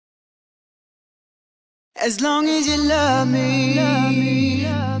As long as you love me,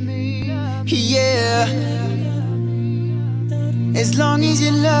 yeah. As long as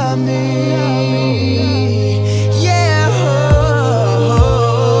you love me, yeah.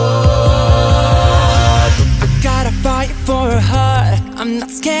 I gotta fight for a heart. I'm not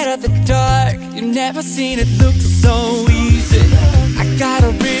scared of the dark. You've never seen it look so easy. I got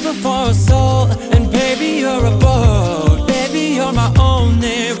a river for a soul, and baby you're a boat. Baby you're my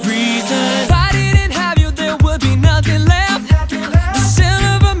only reason. If I didn't have you, there would be nothing left. The sin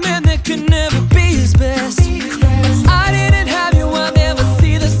of a man that could never be his best. If I didn't have you, I'll never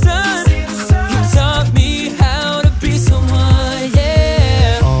see the sun. You taught me how to be someone,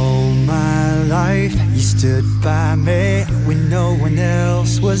 yeah. All my life you stood by me when no one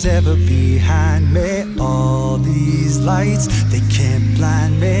else was ever behind me. All these lights, they can't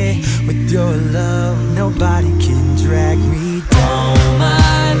blind me. With your love, nobody can drag me down. All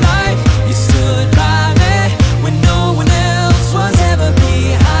my life you stood by me when no one else was ever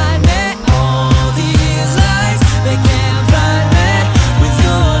behind me. All these lights, they can't blind me. With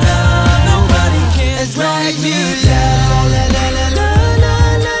your love, nobody can drag me down.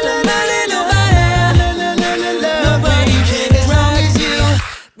 Nobody can drag you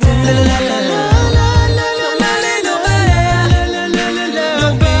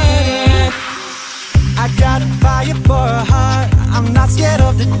I got a fire for a heart. I'm not scared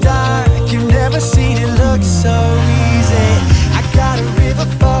of the dark. You've never seen it look so easy. I got a river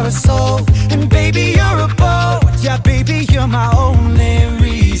for a soul, and baby you're a boat. Yeah, baby you're my only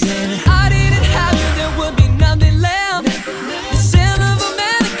reason. If I didn't have you, there would be nothing left. The sin of a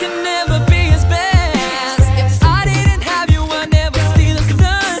man that can never be his best. If I didn't have you, I'd never see the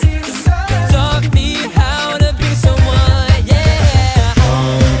sun. You taught me how to be someone, yeah.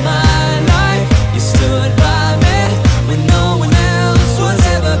 All my life you stood by me when no one else was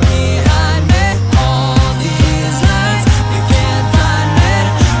ever behind me. All these lights, you can't blind me.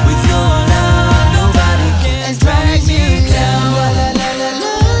 With your love, nobody can drag me down. Nobody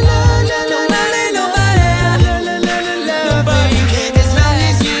can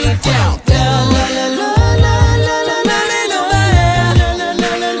drag you down.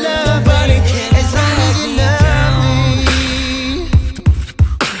 Nobody can, as long as you love me.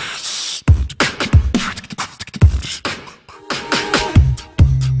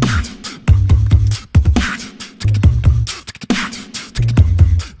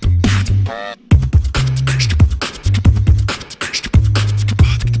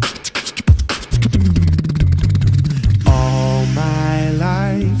 All my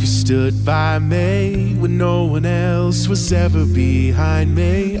life you stood by me when no one else was ever behind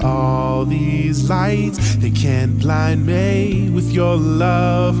me. All these lights, they can't blind me. With your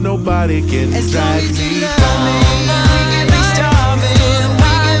love, nobody can As long drag as me you love down. me.